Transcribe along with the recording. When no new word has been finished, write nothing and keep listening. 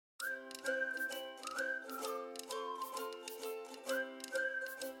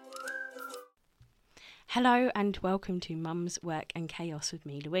Hello and welcome to Mum's Work and Chaos with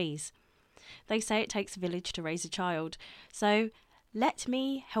me, Louise. They say it takes a village to raise a child, so let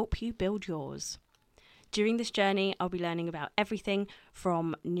me help you build yours. During this journey, I'll be learning about everything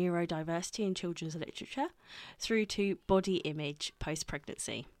from neurodiversity in children's literature through to body image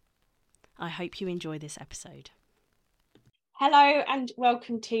post-pregnancy. I hope you enjoy this episode. Hello and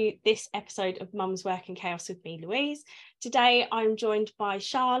welcome to this episode of Mum's Work and Chaos with me, Louise. Today I'm joined by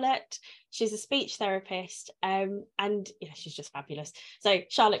Charlotte. She's a speech therapist and she's just fabulous. So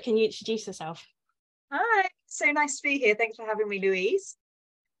Charlotte, can you introduce yourself? Hi, so nice to be here. Thanks for having me, Louise.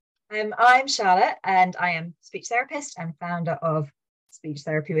 I'm Charlotte and I am a speech therapist and founder of Speech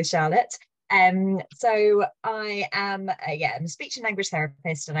Therapy with Charlotte. So I am I'm a speech and language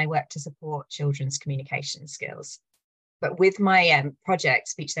therapist and I work to support children's communication skills. But with my project,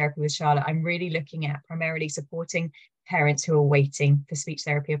 Speech Therapy with Charlotte, I'm really looking at primarily supporting parents who are waiting for speech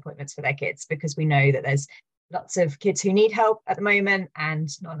therapy appointments for their kids, because we know that there's lots of kids who need help at the moment and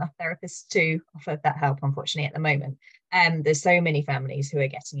not enough therapists to offer that help, unfortunately, at the moment. There's so many families who are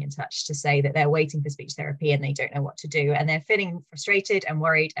getting in touch to say that they're waiting for speech therapy and they don't know what to do. And they're feeling frustrated and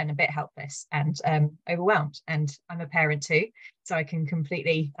worried and a bit helpless and overwhelmed. And I'm a parent too, so I can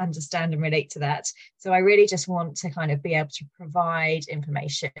completely understand and relate to that. So I really just want to kind of be able to provide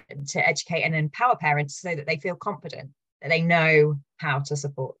information to educate and empower parents so that they feel confident, that they know how to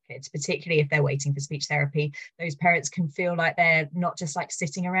support kids, particularly if they're waiting for speech therapy. Those parents can feel like they're not just like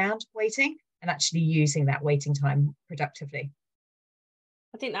sitting around waiting and actually using that waiting time productively.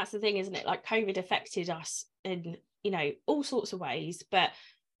 I think that's the thing, isn't it? Like COVID affected us in, all sorts of ways, but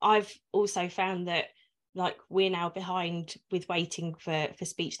I've also found that like we're now behind with waiting for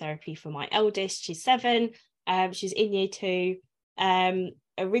speech therapy for my eldest. She's 7, she's in year 2.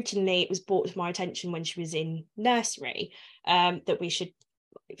 Originally it was brought to my attention when she was in nursery that we should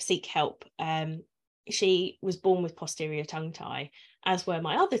seek help. She was born with posterior tongue tie, as were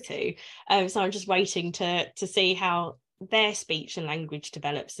my other 2, so I'm just waiting to see how their speech and language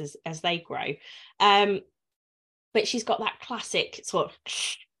develops as they grow. But she's got that classic sort of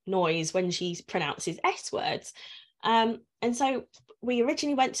noise when she pronounces S words, and so we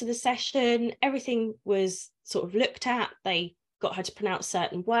originally went to the session, everything was sort of looked at, they got her to pronounce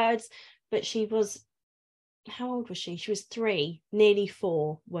certain words, but she was, how old was she? She was 3, nearly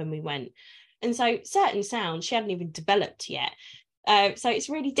 4 when we went. And so certain sounds she hadn't even developed yet. So it's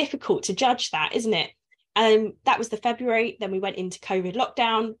really difficult to judge that, isn't it? That was the February. Then we went into COVID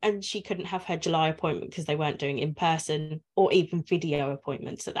lockdown and she couldn't have her July appointment because they weren't doing in person or even video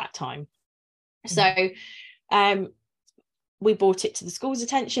appointments at that time. So we brought it to the school's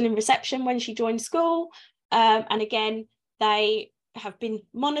attention in reception when she joined school. And again, they have been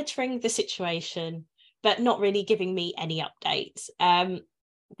monitoring the situation, but not really giving me any updates,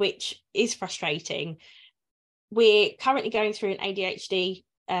 which is frustrating. We're currently going through an ADHD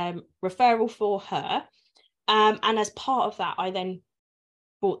referral for her. And as part of that, I then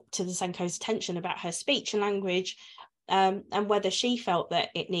brought to the SENCO's attention about her speech and language and whether she felt that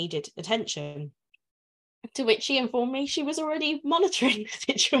it needed attention. To which she informed me she was already monitoring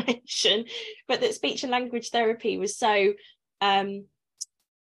the situation, but that speech and language therapy was so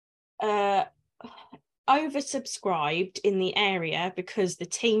oversubscribed in the area because the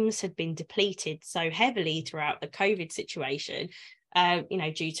teams had been depleted so heavily throughout the COVID situation,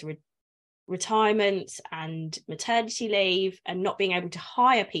 due to retirement and maternity leave and not being able to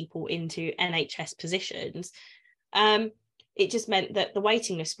hire people into NHS positions. It just meant that the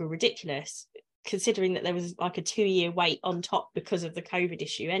waiting lists were ridiculous, considering that there was like a 2-year wait on top because of the COVID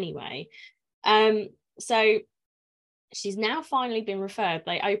issue anyway. So she's now finally been referred.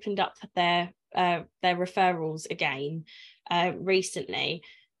 They opened up their referrals again recently,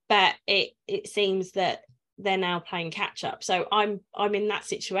 but it seems that they're now playing catch up. So I'm in that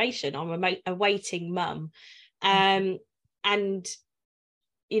situation. I'm a waiting mum, and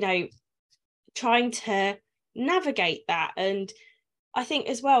trying to navigate that. And I think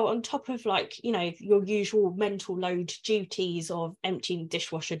as well, on top of your usual mental load duties of emptying the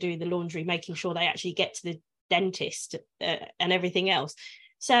dishwasher, doing the laundry, making sure they actually get to the dentist and everything else,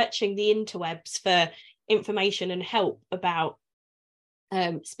 searching the interwebs for information and help about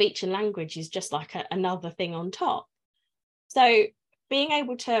speech and language is just like another thing on top. So being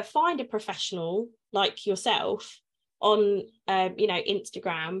able to find a professional like yourself on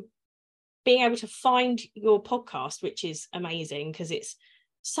Instagram, being able to find your podcast, which is amazing because it's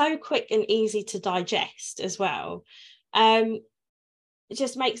so quick and easy to digest as well, it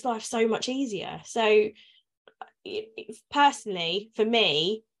just makes life so much easier. So personally, for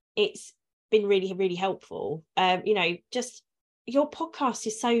me, it's been really, really helpful. Just your podcast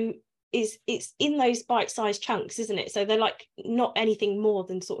is so it's in those bite-sized chunks, isn't it? So they're like not anything more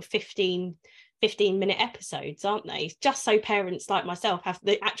than sort of 15-minute episodes, aren't they? Just so parents like myself have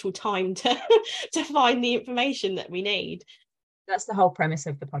the actual time to to find the information that we need. That's the whole premise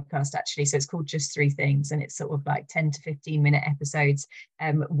of the podcast, actually. So it's called Just Three Things, and it's sort of like 10 to 15-minute episodes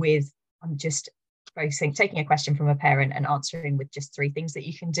with I'm just focusing, taking a question from a parent and answering with just 3 things that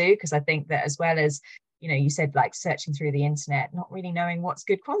you can do. Because I think that, as well as, you know, you said like searching through the internet, not really knowing what's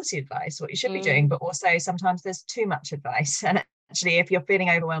good quality advice, what you should be doing, but also sometimes there's too much advice. And actually, if you're feeling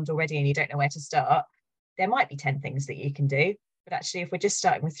overwhelmed already and you don't know where to start, there might be 10 things that you can do. But actually, if we're just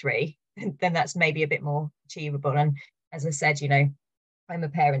starting with 3, then that's maybe a bit more achievable. And as I said, you know, I'm a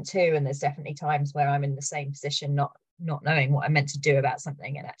parent too, and there's definitely times where I'm in the same position, not knowing what I'm meant to do about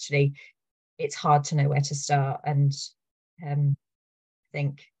something, and actually it's hard to know where to start. And I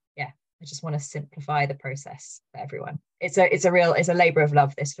think, yeah, I just want to simplify the process for everyone. It's a labor of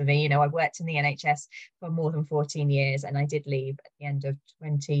love, this, for me. You know, I've worked in the NHS for more than 14 years, and I did leave at the end of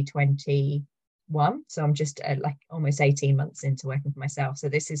 2021, so I'm just like almost 18 months into working for myself. So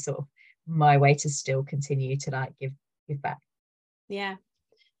this is sort of my way to still continue to like give back. Yeah,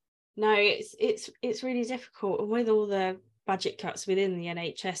 no, it's really difficult, and with all the budget cuts within the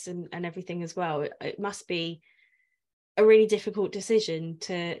NHS and everything as well, it must be a really difficult decision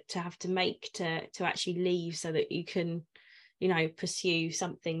to have to make, to actually leave so that you can, you know, pursue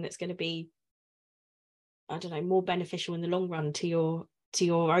something that's going to be, I don't know, more beneficial in the long run to your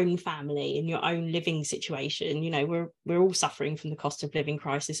own family and your own living situation. You know, we're all suffering from the cost of living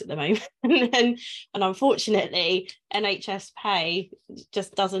crisis at the moment, and unfortunately NHS pay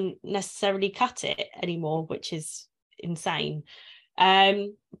just doesn't necessarily cut it anymore, which is insane.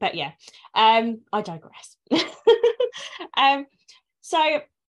 But yeah, I digress. So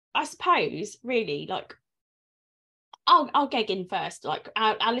I suppose, really, like, I'll get in first. Like,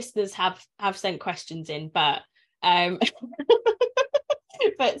 our listeners have sent questions in, but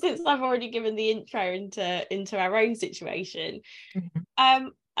but since I've already given the intro into our own situation,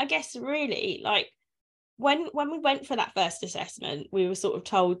 I guess really, like, when we went for that first assessment, we were sort of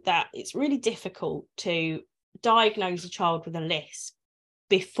told that it's really difficult to diagnose a child with a lisp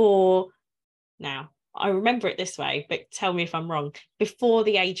before, now I remember it this way, but tell me if I'm wrong, before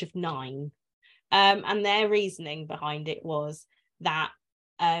the age of 9. And their reasoning behind it was that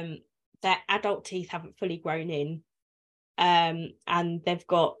their adult teeth haven't fully grown in, and they've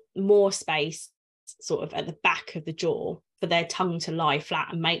got more space sort of at the back of the jaw for their tongue to lie flat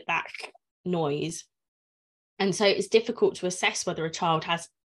and make that noise. And so it's difficult to assess whether a child has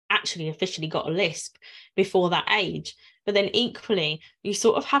actually officially got a lisp before that age. But then equally, you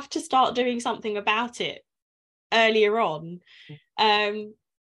sort of have to start doing something about it earlier on,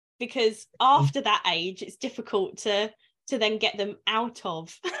 because after that age, it's difficult to then get them out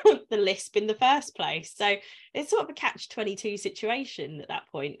of the lisp in the first place. So it's sort of a catch-22 situation at that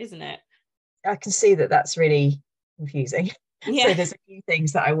point, isn't it? I can see that that's really confusing. Yeah. So there's a few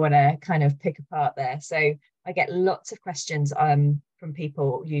things that I want to kind of pick apart there. So I get lots of questions from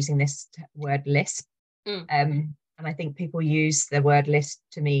people using this word lisp. And I think people use the word lisp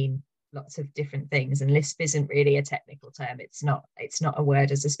to mean lots of different things, and lisp isn't really a technical term. It's not a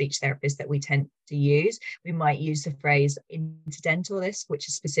word as a speech therapist that we tend to use. We might use the phrase interdental lisp, which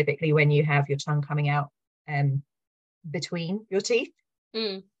is specifically when you have your tongue coming out between your teeth.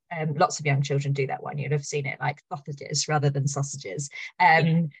 Lots of young children do that one. You'd have seen it like sausages rather than sausages.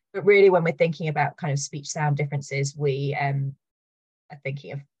 But really, when we're thinking about kind of speech sound differences, we are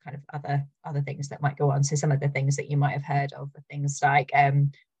thinking of kind of other things that might go on. So some of the things that you might have heard of are things like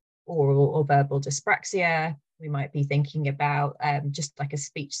oral or verbal dyspraxia. We might be thinking about just like a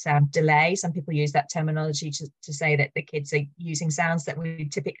speech sound delay. Some people use that terminology to say that the kids are using sounds that we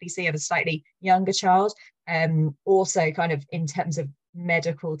typically see of a slightly younger child. Also, kind of in terms of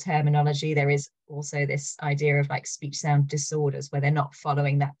medical terminology, there is also this idea of like speech sound disorders where they're not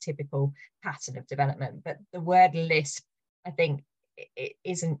following that typical pattern of development. But the word lisp, I think, it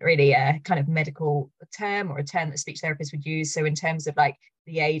isn't really a kind of medical term or a term that speech therapists would use. So in terms of like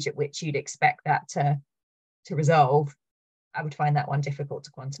the age at which you'd expect that to resolve, I would find that one difficult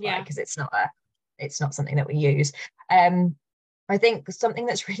to quantify, because it's not something that we use. I think something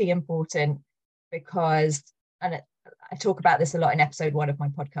that's really important, because, and I talk about this a lot in episode 1 of my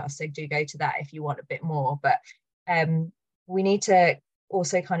podcast, so do go to that if you want a bit more, but we need to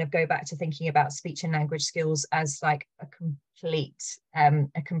also kind of go back to thinking about speech and language skills as like a complete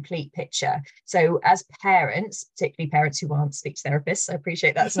picture. So as parents, particularly parents who aren't speech therapists, I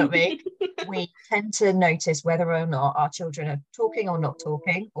appreciate that's not me, we tend to notice whether or not our children are talking or not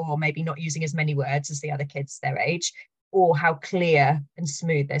talking, or maybe not using as many words as the other kids their age. or how clear and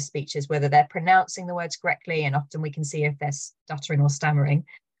smooth their speech is, whether they're pronouncing the words correctly, and often we can see if they're stuttering or stammering.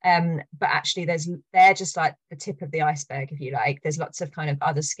 But actually they're just like the tip of the iceberg, if you like. There's lots of kind of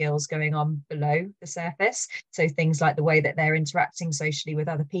other skills going on below the surface. So things like the way that they're interacting socially with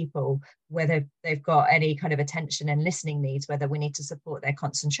other people, whether they've got any kind of attention and listening needs, whether we need to support their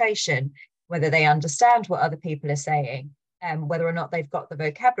concentration, whether they understand what other people are saying, whether or not they've got the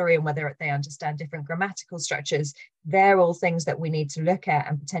vocabulary, and whether they understand different grammatical structures. They're all things that we need to look at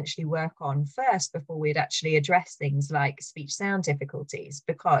and potentially work on first before we'd actually address things like speech sound difficulties.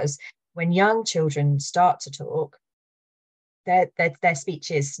 Because when young children start to talk, their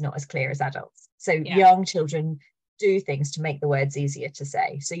speech is not as clear as adults. So young children do things to make the words easier to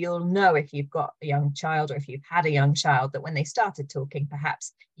say. So you'll know if you've got a young child, or if you've had a young child, that when they started talking,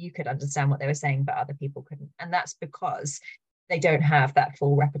 perhaps you could understand what they were saying, but other people couldn't. And that's because they don't have that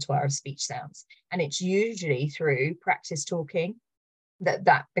full repertoire of speech sounds. And it's usually through practice talking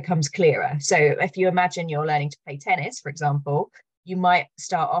that becomes clearer. So if you imagine you're learning to play tennis, for example, you might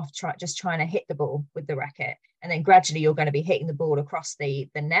start off just trying to hit the ball with the racket. And then gradually you're going to be hitting the ball across the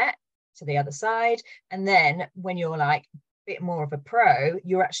net to the other side. And then when you're like a bit more of a pro,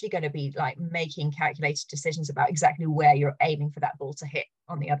 you're actually going to be like making calculated decisions about exactly where you're aiming for that ball to hit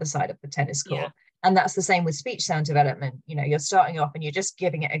on the other side of the tennis court. And that's the same with speech sound development. You know, you're starting off and you're just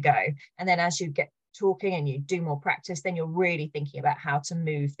giving it a go. And then as you get talking and you do more practice, then you're really thinking about how to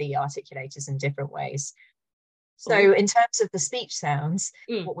move the articulators in different ways. So in terms of the speech sounds,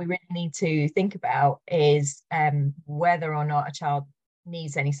 what we really need to think about is whether or not a child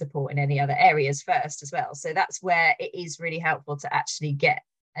needs any support in any other areas first as well. So that's where it is really helpful to actually get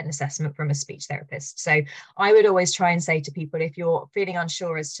an assessment from a speech therapist. So I would always try and say to people, if you're feeling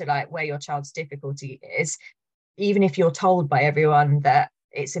unsure as to like where your child's difficulty is, even if you're told by everyone that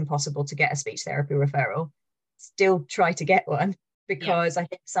it's impossible to get a speech therapy referral, still try to get one. Because I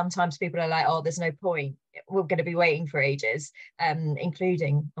think sometimes people are like, oh, there's no point, we're going to be waiting for ages,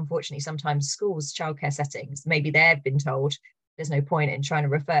 including, unfortunately, sometimes schools, childcare settings, maybe they've been told there's no point in trying to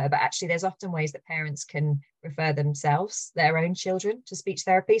refer, but actually there's often ways that parents can refer themselves, their own children, to speech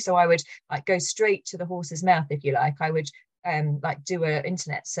therapy. So I would like go straight to the horse's mouth, if you like. I would like do an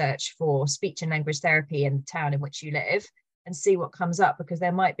internet search for speech and language therapy in the town in which you live, and see what comes up, because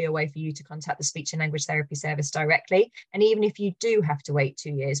there might be a way for you to contact the speech and language therapy service directly. And even if you do have to wait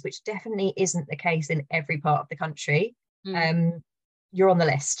 2 years, which definitely isn't the case in every part of the country, you're on the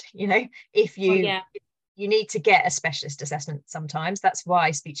list. You know, if you you need to get a specialist assessment sometimes. That's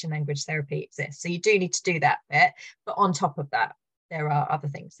why speech and language therapy exists. So you do need to do that bit, but on top of that, there are other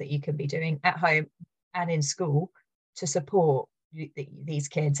things that you can be doing at home and in school to support these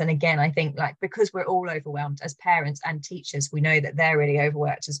kids. And again, I think like, because we're all overwhelmed as parents and teachers, we know that they're really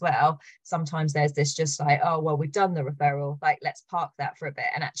overworked as well. Sometimes there's this just like, oh well, we've done the referral, like let's park that for a bit.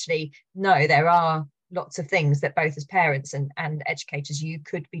 And actually no, there are lots of things that both as parents and educators you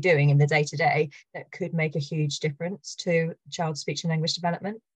could be doing in the day-to-day that could make a huge difference to child's speech and language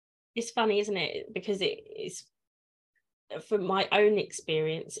development. It's funny, isn't it, because it's, from my own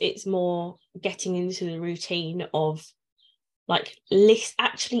experience, it's more getting into the routine of like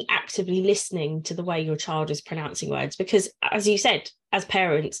actually actively listening to the way your child is pronouncing words, because as you said, as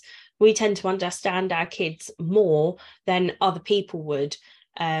parents we tend to understand our kids more than other people would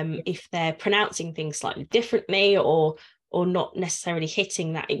if they're pronouncing things slightly differently or not necessarily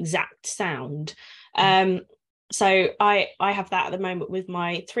hitting that exact sound. So I have that at the moment with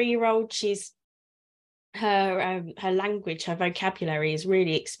my 3-year-old. She's her language, her vocabulary is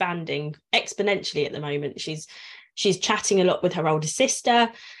really expanding exponentially at the moment. She's chatting a lot with her older sister.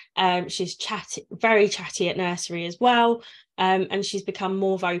 She's very chatty at nursery as well, and she's become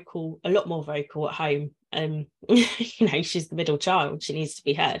a lot more vocal at home. You know, she's the middle child, she needs to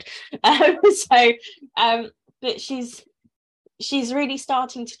be heard. But she's really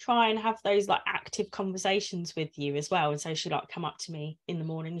starting to try and have those like active conversations with you as well. And so she'll like come up to me in the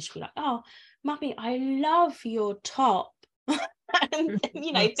morning and she'll be like, oh mummy, I love your top. and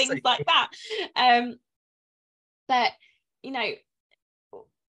you know, things like that. But you know,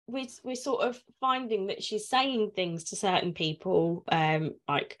 we're sort of finding that she's saying things to certain people,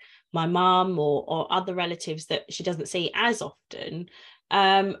 like my mum or other relatives that she doesn't see as often,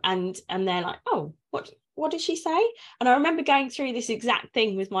 and they're like, oh, what did she say? And I remember going through this exact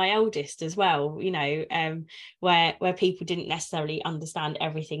thing with my eldest as well, you know, where people didn't necessarily understand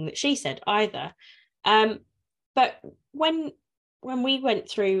everything that she said either. But when we went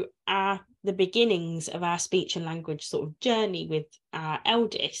through the beginnings of our speech and language sort of journey with our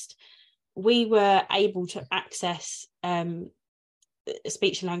eldest, we were able to access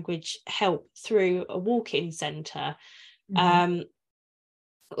speech and language help through a walk-in centre,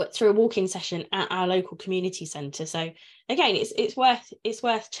 through a walk-in session at our local community centre. So again, it's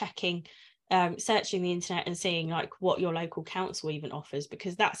worth checking, searching the internet and seeing like what your local council even offers,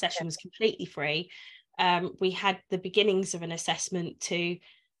 because that session was completely free. We had the beginnings of an assessment to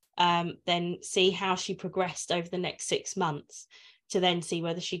then see how she progressed over the next 6 months, to then see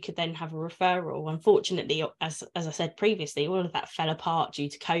whether she could then have a referral. Unfortunately, as I said previously, all of that fell apart due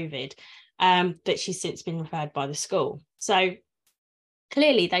to COVID, but she's since been referred by the school. So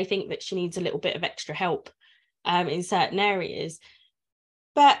clearly they think that she needs a little bit of extra help in certain areas.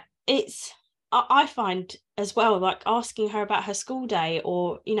 But I find as well, like asking her about her school day,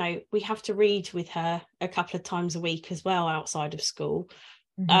 or, you know, we have to read with her a couple of times a week as well outside of school.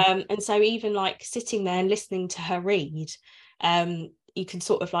 And so even like sitting there and listening to her read, you can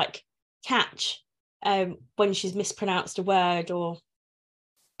sort of like catch when she's mispronounced a word, or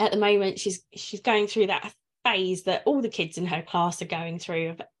at the moment she's going through that phase that all the kids in her class are going through,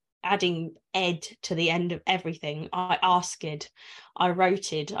 of adding ed to the end of everything. I asked, I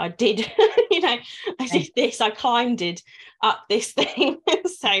wrote it, I did, you know, I did this, I climbed up this thing.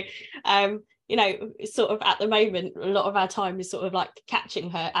 So you know, sort of at the moment, a lot of our time is sort of like catching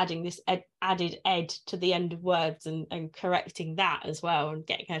her adding this added ed to the end of words, and correcting that as well, and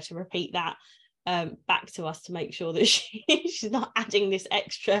getting her to repeat that back to us to make sure that she's not adding this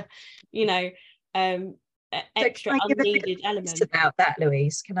extra, you know, extra unneeded element. About that,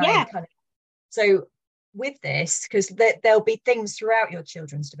 Louise, can I kind of, so with this, because there'll be things throughout your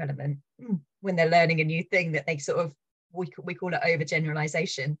children's development when they're learning a new thing that they sort of, we call it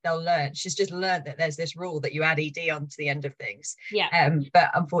overgeneralization. They'll learn, she's just learned that there's this rule that you add ed onto the end of things, but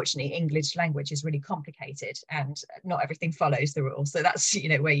unfortunately English language is really complicated and not everything follows the rule. So that's, you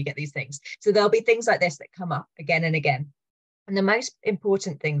know, where you get these things. So there'll be things like this that come up again and again. And the most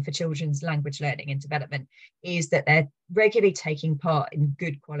important thing for children's language learning and development is that they're regularly taking part in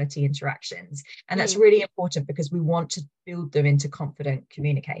good quality interactions. And that's really important, because we want to build them into confident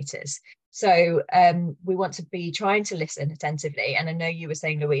communicators. So we want to be trying to listen attentively. And I know you were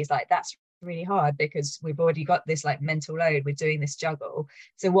saying, Louise, like that's really hard because we've already got this like mental load, we're doing this juggle.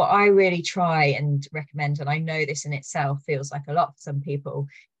 So what I really try and recommend, and I know this in itself feels like a lot for some people,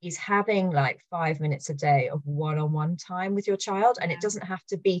 is having like 5 minutes a day of one-on-one time with your child. And it doesn't have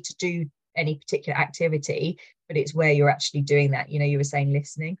to be to do any particular activity, but it's where you're actually doing that. You know, you were saying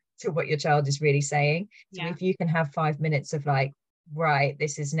listening to what your child is really saying. So if you can have 5 minutes of like, right,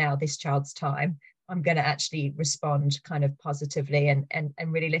 this is now this child's time, I'm going to actually respond kind of positively and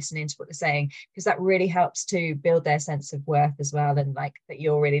really listening to what they're saying, because that really helps to build their sense of worth as well, and like that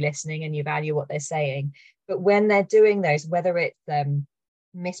you're really listening and you value what they're saying. But when they're doing those, whether it's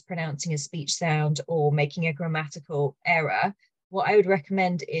mispronouncing a speech sound or making a grammatical error, what I would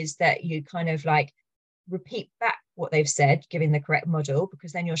recommend is that you kind of like repeat back what they've said, giving the correct model,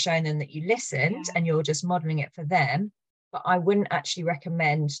 because then you're showing them that you listened and you're just modeling it for them. But I wouldn't actually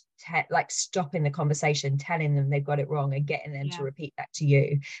recommend like stopping the conversation, telling them they've got it wrong and getting them to repeat that to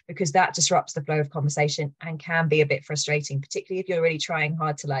you, because that disrupts the flow of conversation and can be a bit frustrating, particularly if you're really trying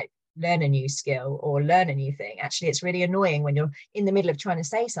hard to like learn a new skill or learn a new thing. Actually, it's really annoying when you're in the middle of trying to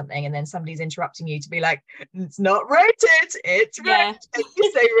say something and then somebody's interrupting you to be like, it's not rotated, it's right.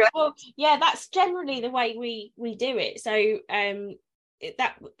 You say right. Well, that's generally the way we do it. So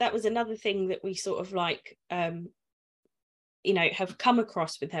that was another thing that we sort of like you know, have come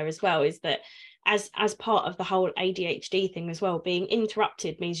across with her as well, is that as part of the whole ADHD thing as well, being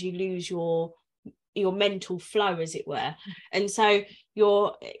interrupted means you lose your mental flow, as it were. And so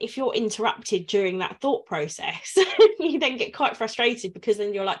if you're interrupted during that thought process, you then get quite frustrated, because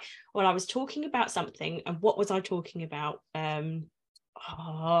then you're like, well, I was talking about something, and what was I talking about?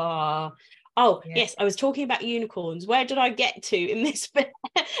 Yes, I was talking about unicorns. Where did I get to in this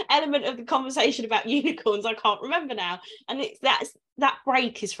element of the conversation about unicorns? I can't remember now. And that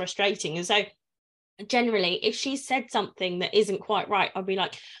break is frustrating. And so generally, if she said something that isn't quite right, I'll be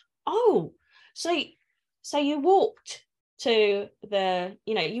like, oh, so you walked to the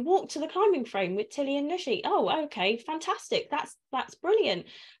climbing frame with Tilly and Nushi. Oh, okay, fantastic. That's brilliant.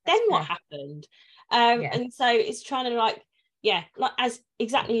 Then what happened? And so it's trying to like as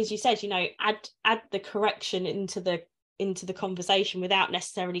exactly as you said, you know, add the correction into the conversation without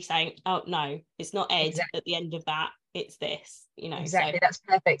necessarily saying, oh no, it's not Ed at the end of that, it's this, you know. Exactly, that's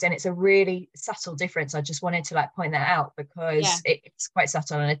perfect. And it's a really subtle difference. I just wanted to like point that out, because it's quite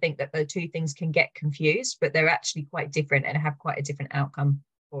subtle, and I think that the two things can get confused, but they're actually quite different and have quite a different outcome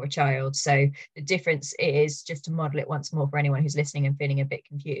for a child. So the difference is, just to model it once more for anyone who's listening and feeling a bit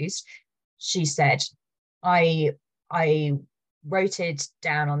confused, she said, I wrote it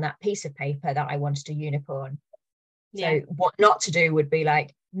down on that piece of paper that I wanted a unicorn. Yeah. So what not to do would be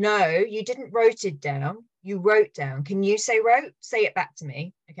like, no, you didn't wrote it down. You wrote down. Can you say wrote? Say it back to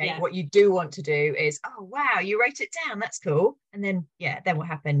me. Okay. Yeah. What you do want to do is, oh, wow, you wrote it down. That's cool. And then, then what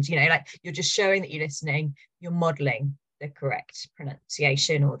happens? You know, like you're just showing that you're listening. You're modeling the correct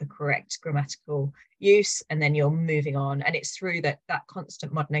pronunciation or the correct grammatical use. And then you're moving on. And it's through that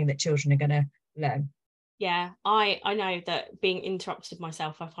constant modeling that children are going to learn. Yeah. I know that being interrupted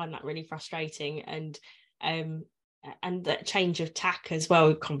myself, I find that really frustrating. And that change of tack as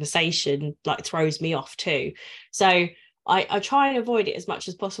well, conversation like throws me off too. So I try and avoid it as much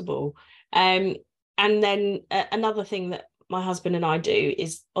as possible. And then another thing that my husband and I do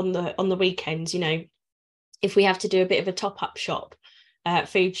is on the weekends, you know, if we have to do a bit of a top-up shop,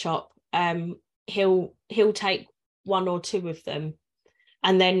 food shop, he'll take one or two of them,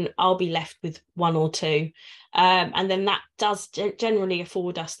 and then I'll be left with one or two. And then that does generally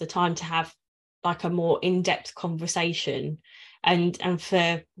afford us the time to have like a more in-depth conversation, and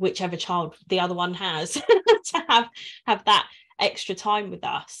for whichever child the other one has to have that extra time with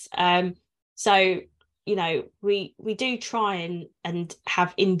us. So, you know, we do try and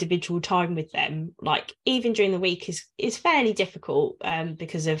have individual time with them, like even during the week is fairly difficult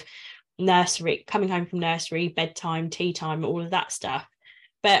because of nursery, coming home from nursery, bedtime, tea time, all of that stuff.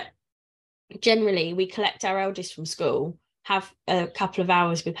 But generally we collect our eldest from school, have a couple of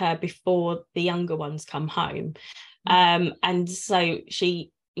hours with her before the younger ones come home. And so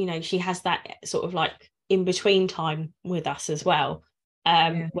she, you know, she has that sort of like in between time with us as well,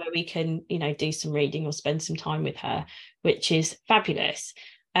 where we can, you know, do some reading or spend some time with her, which is fabulous.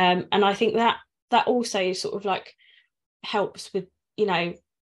 And I think that also sort of like helps with, you know,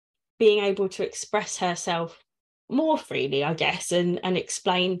 being able to express herself more freely, I guess, and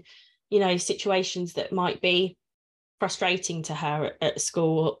explain, you know, situations that might be frustrating to her at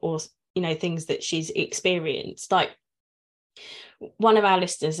school, or you know, things that she's experienced. Like one of our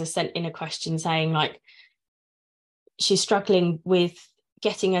listeners has sent in a question saying like she's struggling with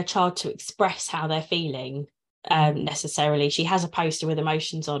getting her child to express how they're feeling necessarily. She has a poster with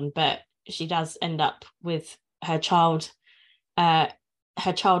emotions on, but she does end up with her child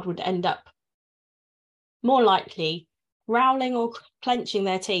would end up more likely growling or clenching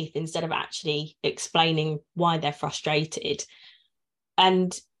their teeth instead of actually explaining why they're frustrated.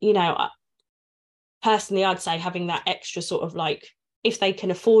 And, you know, personally, I'd say having that extra sort of like, if they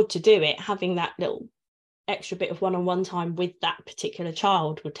can afford to do it, having that little extra bit of one-on-one time with that particular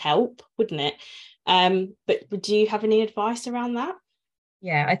child would help, wouldn't it? But do you have any advice around that?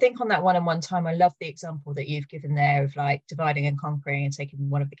 Yeah, I think on that one-on-one time, I love the example that you've given there of like dividing and conquering and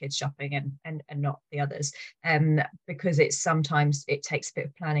taking one of the kids shopping and not the others. Because sometimes it takes a bit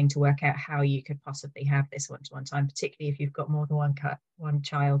of planning to work out how you could possibly have this one-to-one time, particularly if you've got more than one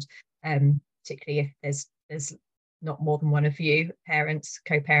child, particularly if there's not more than one of you, parents,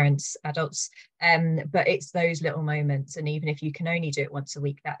 co-parents, adults. But it's those little moments. And even if you can only do it once a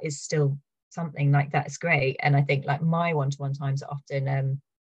week, that is still something like that is great. And I think like my one-to-one times are often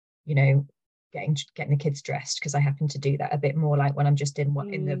you know, getting the kids dressed, because I happen to do that a bit more, like when I'm just in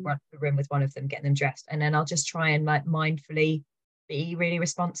the room with one of them, getting them dressed, and then I'll just try and like mindfully be really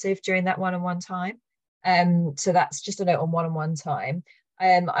responsive during that one-on-one time. So that's just a note on one-on-one time.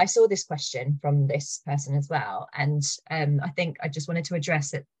 I saw this question from this person as well, and I think I just wanted to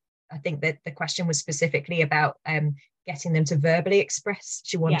address it. I think that the question was specifically about getting them to verbally express.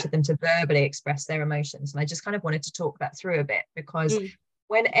 She wanted them to verbally express their emotions. And I just kind of wanted to talk that through a bit, because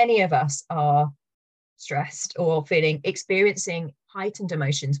when any of us are stressed or experiencing heightened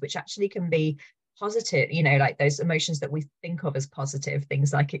emotions, which actually can be positive, you know, like those emotions that we think of as positive,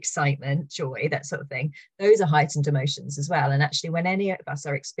 things like excitement, joy, that sort of thing, those are heightened emotions as well. And actually, when any of us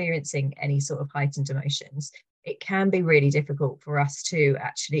are experiencing any sort of heightened emotions, it can be really difficult for us to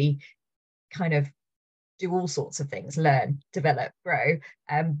actually kind of do all sorts of things, learn, develop, grow,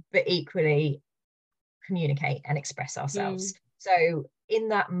 but equally communicate and express ourselves. So in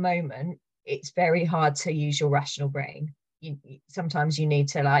that moment, it's very hard to use your rational brain. Sometimes you need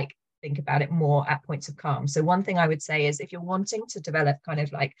to like think about it more at points of calm. So one thing I would say is, if you're wanting to develop kind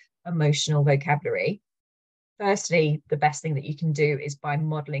of like emotional vocabulary, firstly, the best thing that you can do is by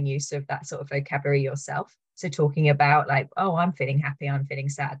modeling use of that sort of vocabulary yourself. So talking about like, oh, I'm feeling happy, I'm feeling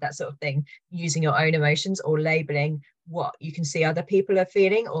sad, that sort of thing, using your own emotions, or labeling what you can see other people are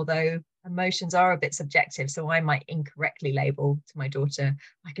feeling, although emotions are a bit subjective. So I might incorrectly label to my daughter,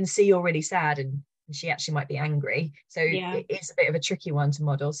 I can see you're really sad, and she actually might be angry. So it is a bit of a tricky one to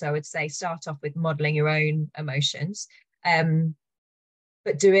model. So I would say start off with modeling your own emotions,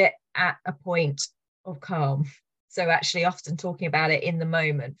 but do it at a point of calm. So actually often talking about it in the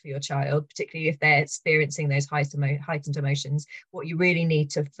moment for your child, particularly if they're experiencing those heightened emotions, what you really need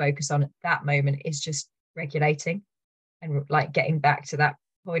to focus on at that moment is just regulating and like getting back to that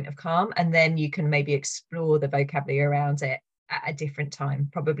point of calm. And then you can maybe explore the vocabulary around it at a different time.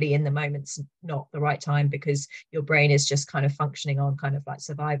 Probably in the moment's not the right time because your brain is just kind of functioning on kind of like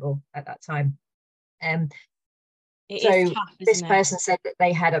survival at that time. It So is tough, this isn't it? person said that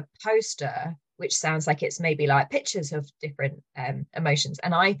they had a poster, which sounds like it's maybe like pictures of different emotions.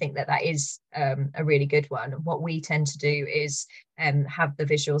 And I think that that is a really good one. What we tend to do is have the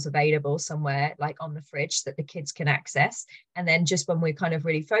visuals available somewhere like on the fridge that the kids can access. And then just when we're kind of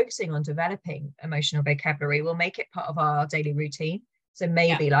really focusing on developing emotional vocabulary, we'll make it part of our daily routine. So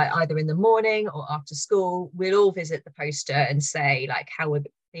maybe like either in the morning or after school, we'll all visit the poster and say like how we're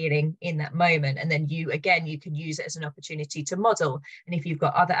feeling in that moment. And then you can use it as an opportunity to model. And if you've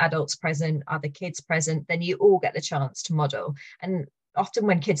got other adults present, other kids present, then you all get the chance to model. And often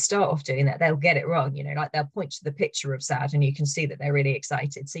when kids start off doing that, they'll get it wrong, like they'll point to the picture of sad and you can see that they're really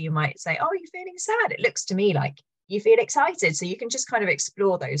excited. So you might say, oh, you're feeling sad. It looks to me like you feel excited. So you can just kind of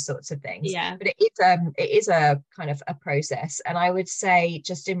explore those sorts of things. Yeah. But it is a kind of a process. And I would say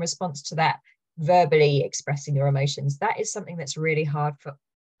just in response to that, verbally expressing your emotions, that is something that's really hard for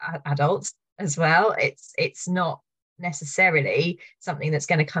adults as well. It's not necessarily something that's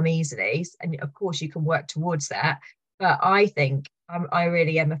going to come easily, and of course you can work towards that, but I think I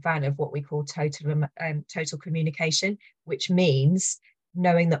really am a fan of what we call total communication, which means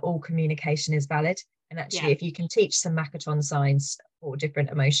knowing that all communication is valid. And actually, if you can teach some Makaton signs for different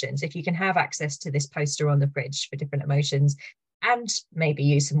emotions, if you can have access to this poster on the fridge for different emotions, and maybe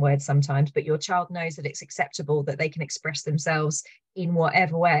use some words sometimes, but your child knows that it's acceptable, that they can express themselves in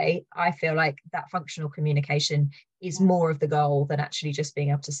whatever way, I feel like that functional communication is more of the goal than actually just being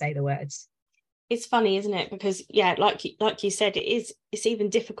able to say the words. It's funny, isn't it? Because like you said, it's even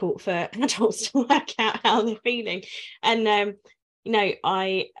difficult for adults to work out how they're feeling. And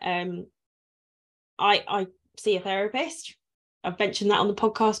I see a therapist. I've mentioned that on the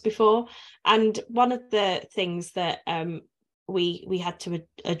podcast before. And one of the things that we had to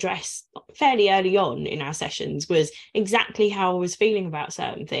address fairly early on in our sessions was exactly how I was feeling about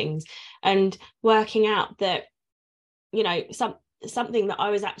certain things, and working out that something that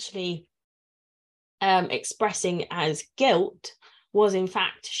I was actually expressing as guilt was in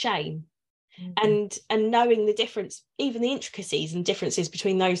fact shame. And knowing the difference, even the intricacies and differences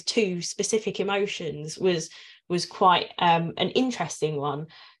between those two specific emotions was quite an interesting one.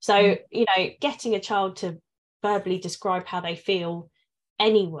 So getting a child to verbally describe how they feel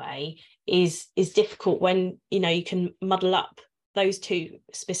anyway is difficult when you can muddle up those two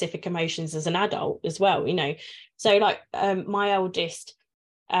specific emotions as an adult as well. So like my eldest,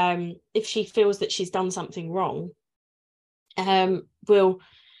 if she feels that she's done something wrong, will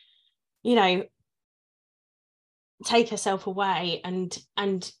take herself away, and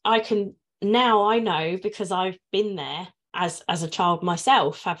I know, because I've been there as a child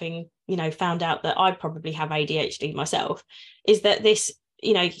myself, having found out that I probably have ADHD myself, is that this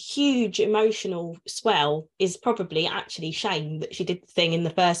huge emotional swell is probably actually shame that she did the thing in the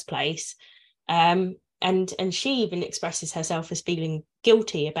first place. And she even expresses herself as feeling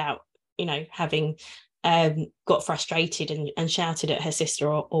guilty about having got frustrated and shouted at her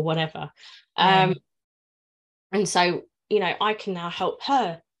sister or whatever. And so I can now help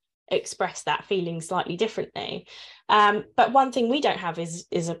her express that feeling slightly differently. But one thing we don't have is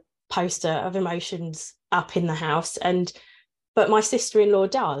a poster of emotions up in the house, but my sister-in-law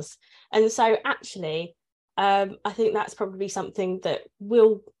does. And so actually I think that's probably something that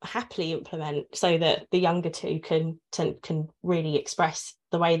we'll happily implement, so that the younger two can really express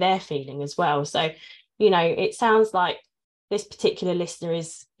the way they're feeling as well. So it sounds like this particular listener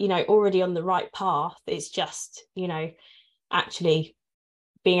is already on the right path. It's just actually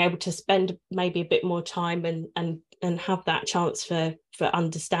being able to spend maybe a bit more time and have that chance for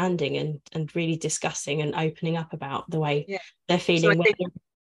understanding and really discussing and opening up about the way they're feeling. So I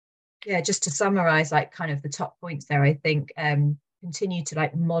think, just to summarize like kind of the top points there, I think continue to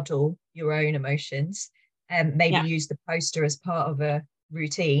like model your own emotions and maybe use the poster as part of a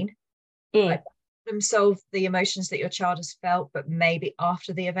routine. Like solve the emotions that your child has felt, but maybe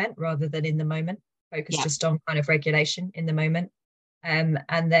after the event rather than in the moment. Focus just on kind of regulation in the moment. And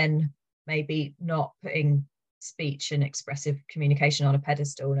then maybe not putting speech and expressive communication on a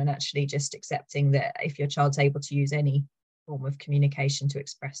pedestal, and actually just accepting that if your child's able to use any form of communication to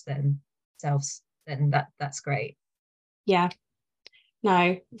express themselves, then that's great.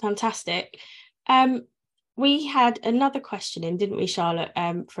 No, fantastic. we had another question in, didn't we, Charlotte,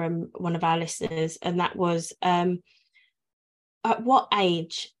 from one of our listeners, and that was, at what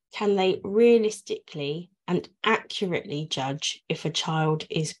age can they realistically and accurately judge if a child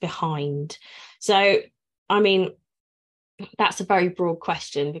is behind? So, I mean, that's a very broad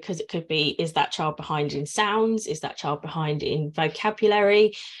question, because it could be, is that child behind in sounds? Is that child behind in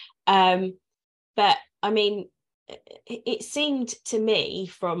vocabulary? But I mean, it seemed to me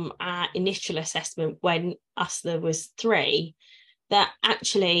from our initial assessment when Usler was 3 that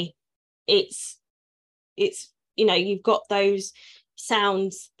actually it's you've got those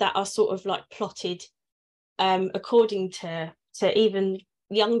sounds that are sort of like plotted according to even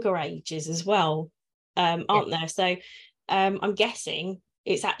younger ages as well, aren't there? So I'm guessing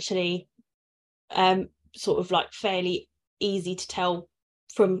it's actually sort of like fairly easy to tell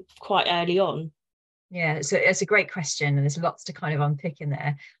from quite early on. Yeah, so it's a great question, and there's lots to kind of unpick in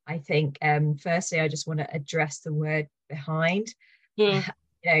there. I think firstly, I just want to address the word behind. Mm.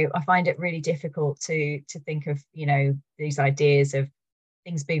 I find it really difficult to think of these ideas of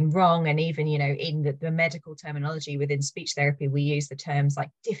things being wrong, and even in the medical terminology within speech therapy, we use the terms like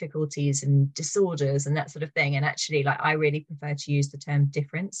difficulties and disorders and that sort of thing. And actually, like, I really prefer to use the term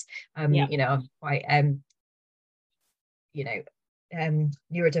difference. I'm quite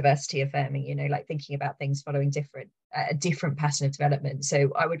neurodiversity affirming, like thinking about things following a different pattern of development.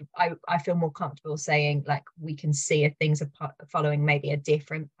 So I feel more comfortable saying, like, we can see if things are following maybe a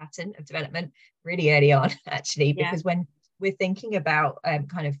different pattern of development really early on, actually, because when we're thinking about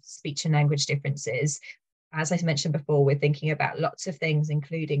kind of speech and language differences, as I mentioned before, we're thinking about lots of things,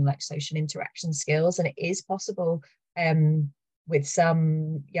 including like social interaction skills. And it is possible with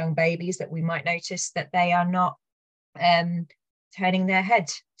some young babies that we might notice that they are not turning their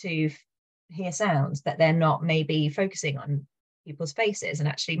head to hear sounds, that they're not maybe focusing on people's faces. And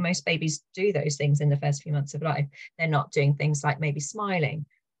actually, most babies do those things in the first few months of life. They're not doing things like maybe smiling.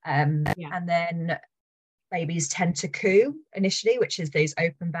 And then babies tend to coo initially, which is those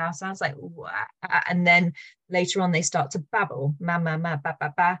open vowel sounds like wah, and then later on they start to babble, ma ma ma ba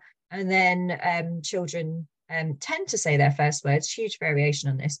ba ba, and then children tend to say their first words, huge variation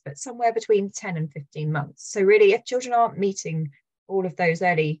on this, but somewhere between 10 and 15 months. So really, if children aren't meeting all of those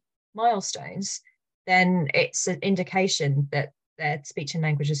early milestones, then it's an indication that their speech and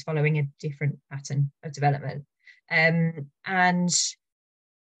language is following a different pattern of development. And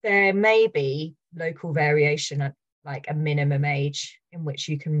there may be local variation at like a minimum age in which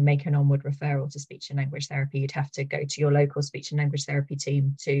you can make an onward referral to speech and language therapy. You'd have to go to your local speech and language therapy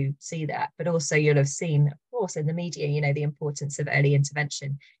team to see that. But also you'll have seen, of course, in the media, the importance of early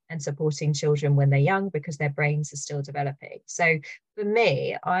intervention and supporting children when they're young, because their brains are still developing. So for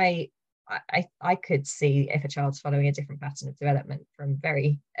me, I could see if a child's following a different pattern of development from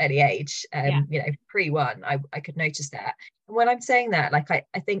very early age, pre-1, I could notice that. And when I'm saying that, like,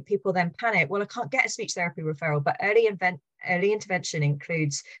 I think people then panic, well, I can't get a speech therapy referral, but early intervention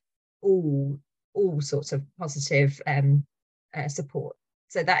includes all sorts of positive support.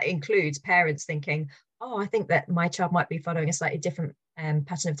 So that includes parents thinking, oh, I think that my child might be following a slightly different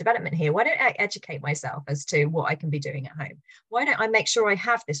pattern of development here. Why don't I educate myself as to what I can be doing at home? Why don't I make sure I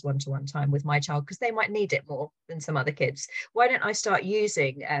have this one-to-one time with my child, because they might need it more than some other kids? Why don't I start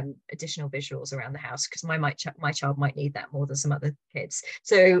using additional visuals around the house, because my child might need that more than some other kids?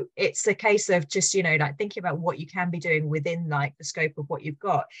 So it's a case of just like thinking about what you can be doing within like the scope of what you've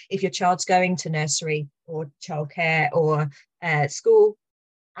got. If your child's going to nursery or childcare or school,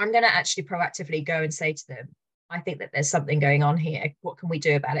 I'm going to actually proactively go and say to them, I think that there's something going on here. What can we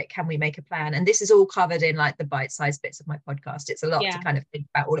do about it? Can we make a plan? And this is all covered in like the bite-sized bits of my podcast. It's a lot to kind of think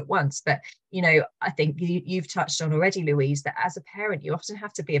about all at once. But, I think you've touched on already, Louise, that as a parent, you often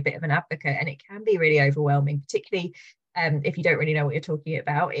have to be a bit of an advocate, and it can be really overwhelming, particularly if you don't really know what you're talking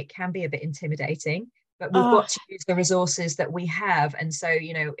about. It can be a bit intimidating. But we've got to use the resources that we have. And so,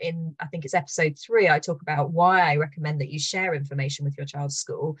 in, I think it's episode 3, I talk about why I recommend that you share information with your child's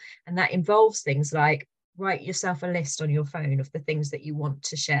school. And that involves things like write yourself a list on your phone of the things that you want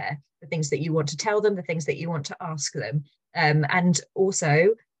to share, the things that you want to tell them, the things that you want to ask them. And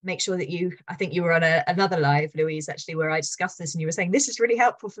also make sure that I think you were on another live, Louise, actually, where I discussed this, and you were saying, this is really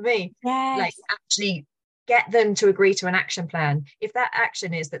helpful for me. Yes. Like, actually get them to agree to an action plan. If that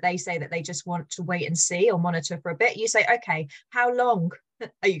action is that they say that they just want to wait and see or monitor for a bit, you say, okay, how long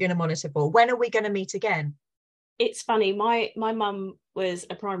are you going to monitor for? When are we going to meet again? it's funny. My mum was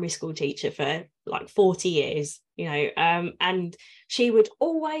a primary school teacher for like 40 years, and she would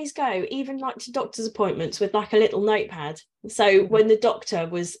always go, even like to doctor's appointments, with like a little notepad. So when the doctor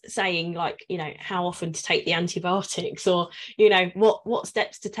was saying, like, how often to take the antibiotics, or what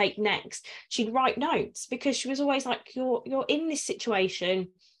steps to take next, she'd write notes, because she was always like, you're in this situation,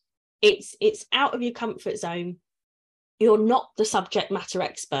 it's out of your comfort zone, you're not the subject matter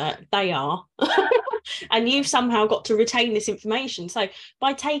expert, they are. And you've somehow got to retain this information. So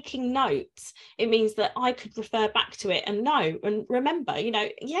by taking notes, it means that I could refer back to it and know and remember,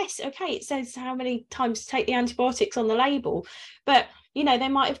 yes, okay, it says how many times to take the antibiotics on the label, but they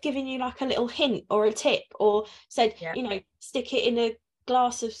might have given you like a little hint or a tip, or said, stick it in a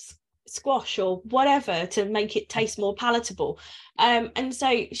glass of squash or whatever to make it taste more palatable. And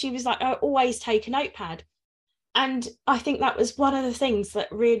so she was like, I always take a notepad. And I think that was one of the things that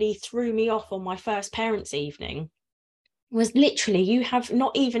really threw me off on my first parents' evening, was literally, you have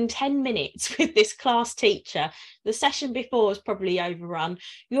not even 10 minutes with this class teacher. The session before is probably overrun.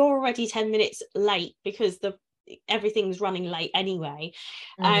 You're already 10 minutes late because everything's running late anyway.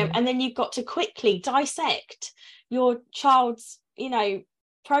 And then you've got to quickly dissect your child's,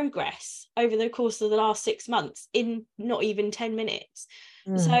 progress over the course of the last 6 months in not even 10 minutes.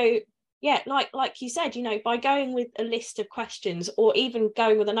 So yeah, like you said, by going with a list of questions, or even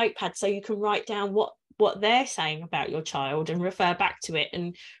going with a notepad so you can write down what they're saying about your child and refer back to it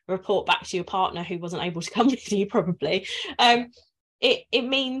and report back to your partner, who wasn't able to come with you probably, it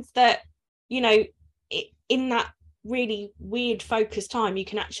means that, in that really weird focused time, you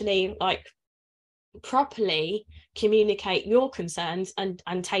can actually like properly communicate your concerns and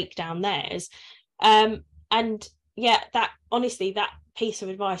take down theirs. And yeah, that honestly, that piece of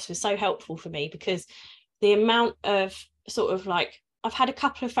advice was so helpful for me, because the amount of sort of like, I've had a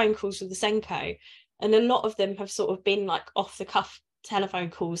couple of phone calls with the SENCO, and a lot of them have sort of been like off the cuff telephone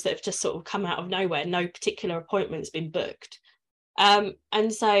calls that have just sort of come out of nowhere, no particular appointment's been booked. And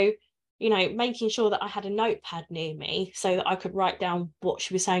so making sure that I had a notepad near me so that I could write down what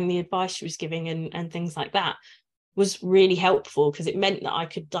she was saying, the advice she was giving, and things like that, was really helpful, because it meant that I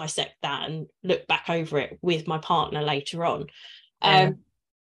could dissect that and look back over it with my partner later on.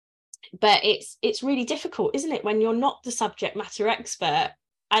 But it's really difficult, isn't it, when you're not the subject matter expert,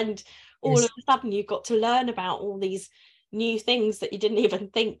 and all of a sudden you've got to learn about all these new things that you didn't even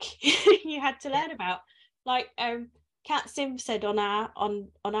think you had to learn about. Like Kat Sim said on our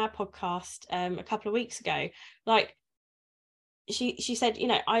podcast a couple of weeks ago, like she said,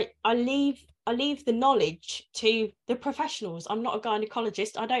 I leave the knowledge to the professionals. I'm not a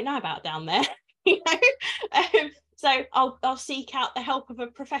gynecologist, I don't know about down there. So I'll seek out the help of a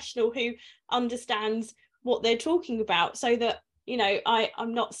professional who understands what they're talking about, so that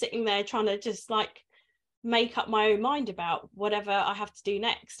I'm not sitting there trying to just like make up my own mind about whatever I have to do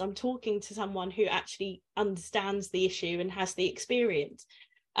next. I'm talking to someone who actually understands the issue and has the experience.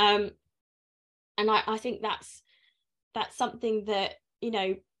 And I think that's something that,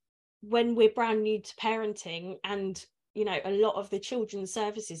 when we're brand new to parenting, and a lot of the children's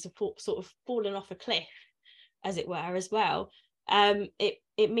services have sort of fallen off a cliff, as it were, as well,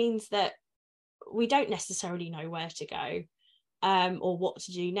 it means that we don't necessarily know where to go, or what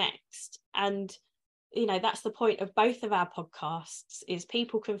to do next. And that's the point of both of our podcasts, is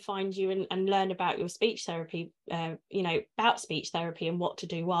people can find you and learn about your speech therapy, about speech therapy and what to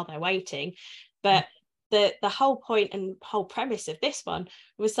do while they're waiting. But the whole point and whole premise of this one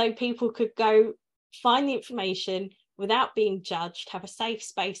was so people could go find the information without being judged, have a safe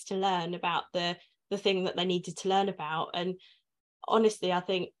space to learn about the thing that they needed to learn about. And honestly, I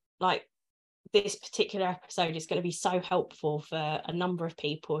think like this particular episode is going to be so helpful for a number of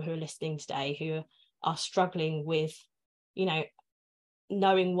people who are listening today, who are struggling with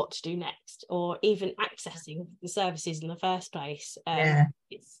knowing what to do next, or even accessing the services in the first place.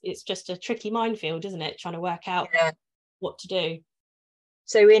 It's just a tricky minefield, isn't it, trying to work out what to do.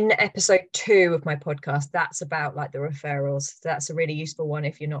 So in episode 2 of my podcast, that's about like the referrals. That's a really useful one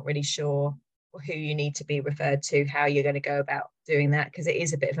if you're not really sure who you need to be referred to, how you're going to go about doing that, because it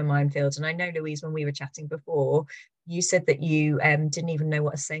is a bit of a minefield. And I know, Louise, when we were chatting before, you said that you didn't even know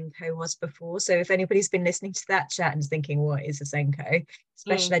what a SENCO was before. So if anybody's been listening to that chat and is thinking, what is a SENCO?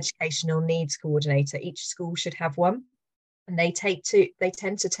 Special Educational Needs Coordinator. Each school should have one. And they tend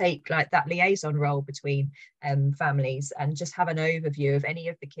to take like that liaison role between families, and just have an overview of any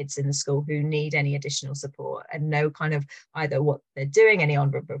of the kids in the school who need any additional support, and know kind of either what they're doing, any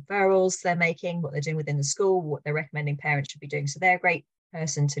onward referrals they're making, what they're doing within the school, what they're recommending parents should be doing. So they're a great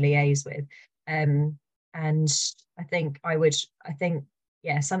person to liaise with. And I think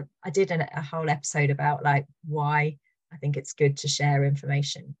yes, I did a whole episode about like why I think it's good to share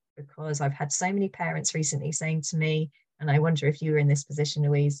information, because I've had so many parents recently saying to me, and I wonder if you were in this position,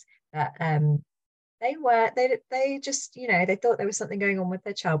 Louise, that they just, you know, they thought there was something going on with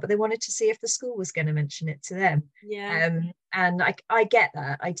their child, but they wanted to see if the school was going to mention it to them. Yeah. And I get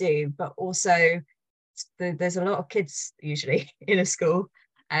that, I do, but also there's a lot of kids usually in a school,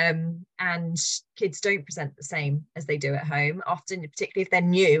 and kids don't present the same as they do at home. Often, particularly if they're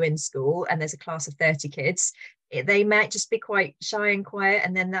new in school and there's a class of 30 kids, they might just be quite shy and quiet,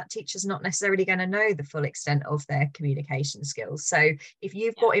 and then that teacher's not necessarily going to know the full extent of their communication skills. So if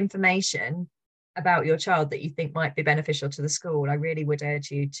you've got information about your child that you think might be beneficial to the school, I really would urge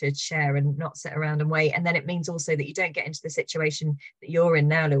you to share and not sit around and wait. And then it means also that you don't get into the situation that you're in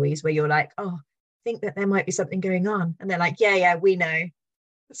now, Louise, where you're like, oh, I think that there might be something going on. And they're like, yeah, we know.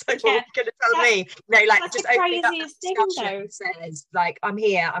 So what are you going to tell me? No, like just opening up the discussion says, like, I'm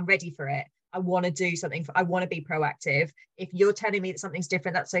here, I'm ready for it. I want to do something. I want to be proactive. If you're telling me that something's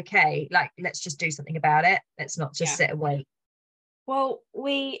different, that's okay. Like, let's just do something about it. Let's not just sit and wait. Well,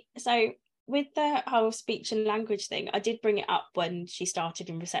 so with the whole speech and language thing, I did bring it up when she started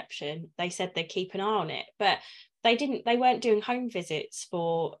in reception. They said they'd keep an eye on it, but they weren't doing home visits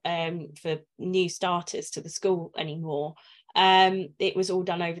for new starters to the school anymore. It was all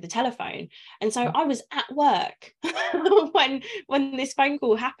done over the telephone, and so I was at work when this phone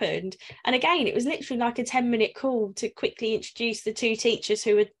call happened, and again it was literally like a 10-minute call to quickly introduce the two teachers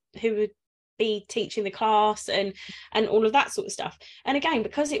who would be teaching the class and all of that sort of stuff. And again,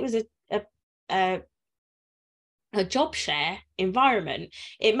 because it was a job share environment,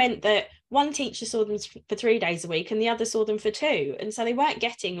 it meant that one teacher saw them for 3 days a week and the other saw them for 2, and so they weren't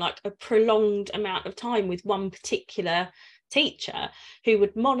getting like a prolonged amount of time with one particular teacher who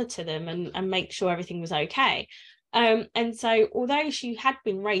would monitor them and make sure everything was okay. And so although she had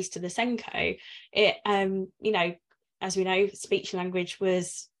been raised to the SENCO, it you know, as we know, speech language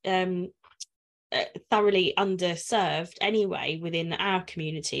was thoroughly underserved anyway within our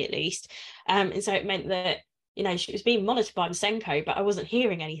community, at least, and so it meant that, you know, she was being monitored by the SENCO, but I wasn't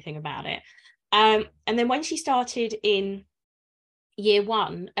hearing anything about it. And then when she started in year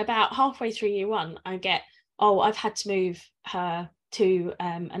 1, about halfway through year 1, I get, oh, I've had to move her to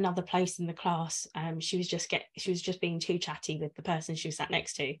another place in the class. She was just being too chatty with the person she was sat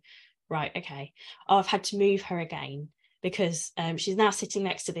next to. Right, okay. Oh, I've had to move her again because she's now sitting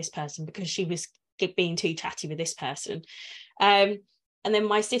next to this person because she was being too chatty with this person. And then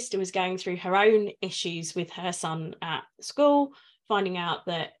my sister was going through her own issues with her son at school, finding out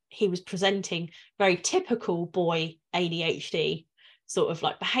that he was presenting very typical boy ADHD sort of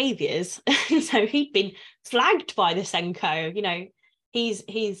like behaviours. So he'd been flagged by the SENCO. You know, he's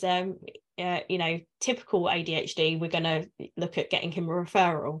you know, typical ADHD. We're going to look at getting him a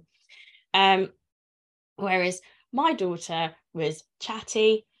referral. Whereas my daughter was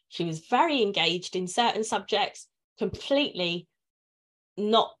chatty. She was very engaged in certain subjects, completely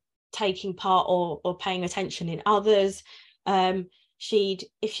not taking part or paying attention in others. If she'd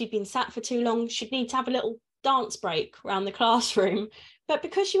been sat for too long, she'd need to have a little dance break around the classroom. But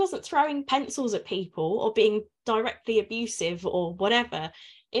because she wasn't throwing pencils at people or being directly abusive or whatever,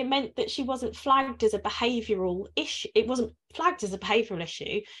 it meant that she wasn't flagged as a behavioural issue. It wasn't flagged as a behavioural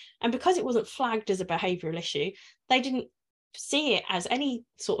issue. And because it wasn't flagged as a behavioural issue, they didn't see it as any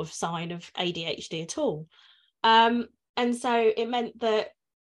sort of sign of ADHD at all. And so it meant that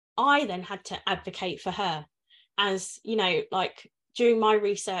I then had to advocate for her, as, you know, like during my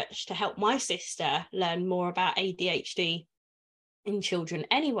research to help my sister learn more about ADHD in children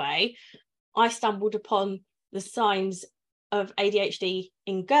anyway, I stumbled upon the signs of ADHD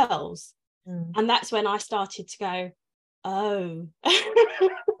in girls. And that's when I started to go, oh,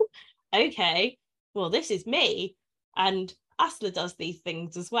 okay, well, this is me. And Asla does these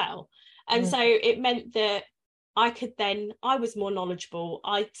things as well. And so it meant that I was more knowledgeable.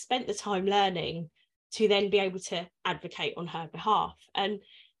 I spent the time learning to then be able to advocate on her behalf. And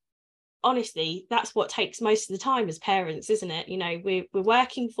honestly, that's what takes most of the time as parents, isn't it? You know, we're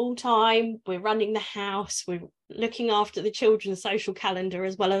working full time, we're running the house, we're looking after the children's social calendar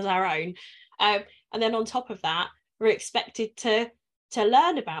as well as our own. And then on top of that, we're expected to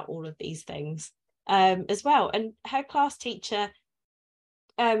learn about all of these things as well. And her class teacher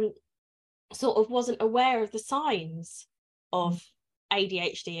sort of wasn't aware of the signs of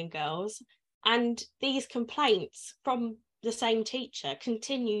ADHD in girls, and these complaints from the same teacher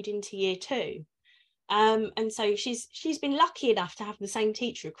continued into year 2, and so she's been lucky enough to have the same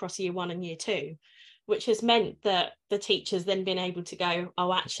teacher across year 1 and year 2, which has meant that the teacher's then been able to go,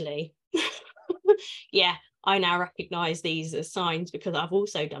 oh, actually yeah, I now recognise these as signs because I've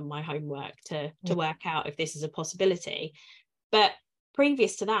also done my homework to work out if this is a possibility. But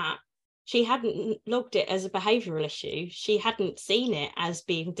previous to that, she hadn't logged it as a behavioural issue. She hadn't seen it as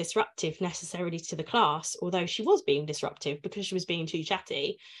being disruptive necessarily to the class, although she was being disruptive because she was being too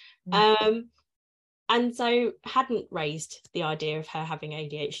chatty. And so hadn't raised the idea of her having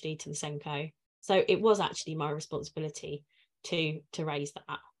ADHD to the SENCO. So it was actually my responsibility to raise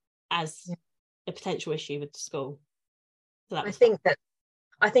that as a potential issue with the school. So that was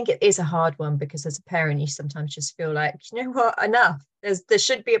I think it is a hard one, because as a parent, you sometimes just feel like, you know what, enough. There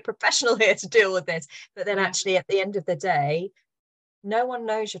should be a professional here to deal with this. But then actually, at the end of the day, no one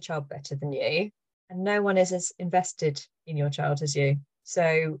knows your child better than you, and no one is as invested in your child as you.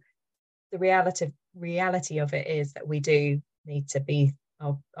 So the reality of it is that we do need to be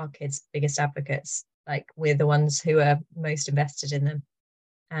our kids' biggest advocates. Like, we're the ones who are most invested in them.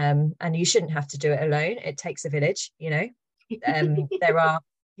 And you shouldn't have to do it alone. It takes a village, you know. There are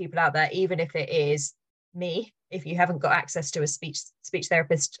people out there, even if it is me, if you haven't got access to a speech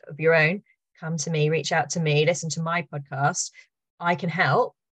therapist of your own, come to me, reach out to me, listen to my podcast. I can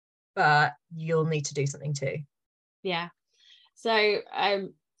help, but you'll need to do something too. Yeah. So I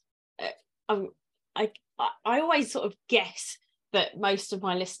always sort of guess that most of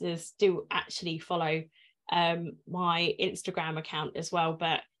my listeners do actually follow my Instagram account as well,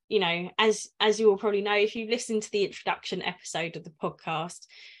 but you know, as you will probably know if you've listened to the introduction episode of the podcast,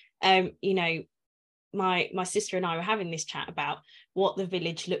 you know, my sister and I were having this chat about what the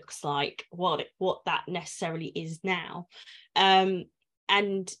village looks like, what that necessarily is now, and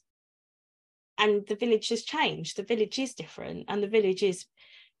the village has changed. The village is different, and the village is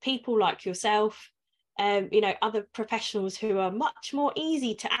people like yourself, you know, other professionals who are much more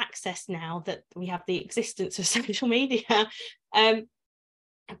easy to access now that we have the existence of social media,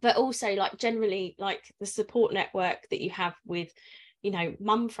 but also like generally like the support network that you have with, you know,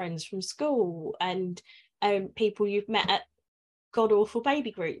 mum friends from school and people you've met at god awful baby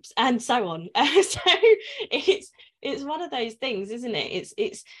groups and so on. So it's one of those things, isn't it?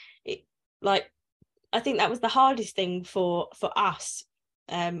 It's like, I think that was the hardest thing for us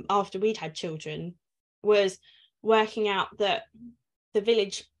after we'd had children, was working out that the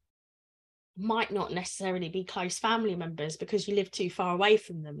village might not necessarily be close family members because you live too far away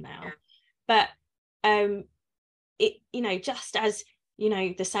from them now. But it, you know, just as, you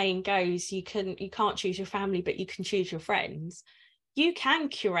know, the saying goes, you can't choose your family, but you can choose your friends. You can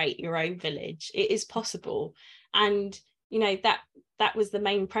curate your own village. It is possible. And you know, that was the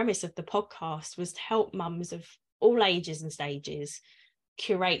main premise of the podcast, was to help mums of all ages and stages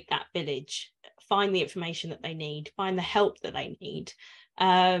curate that village, find the information that they need, find the help that they need,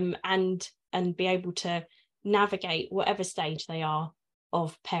 and be able to navigate whatever stage they are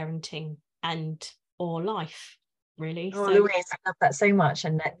of parenting and or life, really. Oh, so, Louise, I love that so much.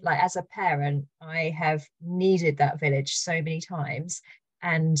 And that, like, as a parent, I have needed that village so many times.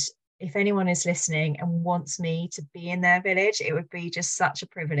 And if anyone is listening and wants me to be in their village, it would be just such a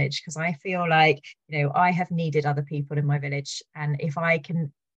privilege, because I feel like, you know, I have needed other people in my village. And if I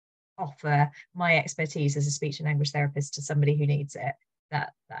can offer my expertise as a speech and language therapist to somebody who needs it,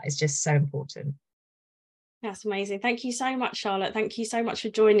 that is just so important. That's amazing. Thank you so much, Charlotte. Thank you so much for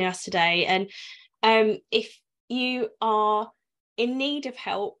joining us today. And if you are in need of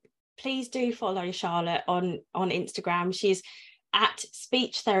help, please do follow Charlotte on Instagram. She's at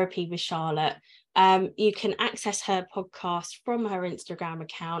Speech Therapy with Charlotte. You can access her podcast from her Instagram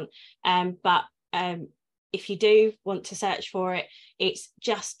account, but if you do want to search for it, it's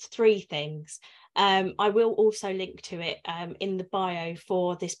just 3 things. I will also link to it in the bio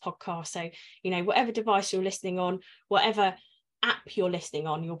for this podcast. So, you know, whatever device you're listening on, whatever app you're listening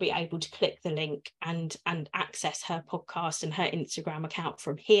on, you'll be able to click the link and access her podcast and her Instagram account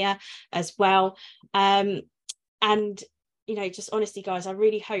from here as well. And you know, just honestly, guys, I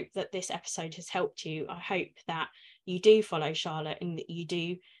really hope that this episode has helped you. I hope that you do follow Charlotte and that you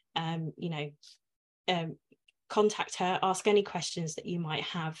do, you know, contact her, ask any questions that you might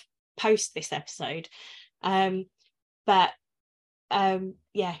have post this episode. But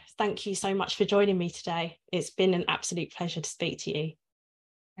yeah, thank you so much for joining me today. It's been an absolute pleasure to speak to you.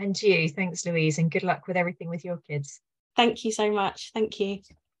 And you, thanks, Louise, and good luck with everything with your kids. Thank you so much. Thank you.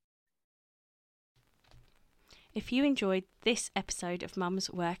 If you enjoyed this episode of Mum's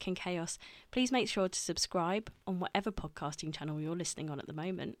Work and Chaos, please make sure to subscribe on whatever podcasting channel you're listening on at the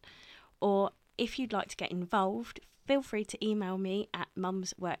moment. Or if you'd like to get involved, feel free to email me at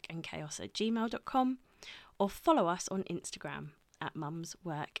mumsworkandchaos@gmail.com or follow us on Instagram at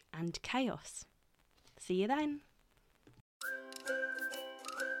mumsworkandchaos. See you then.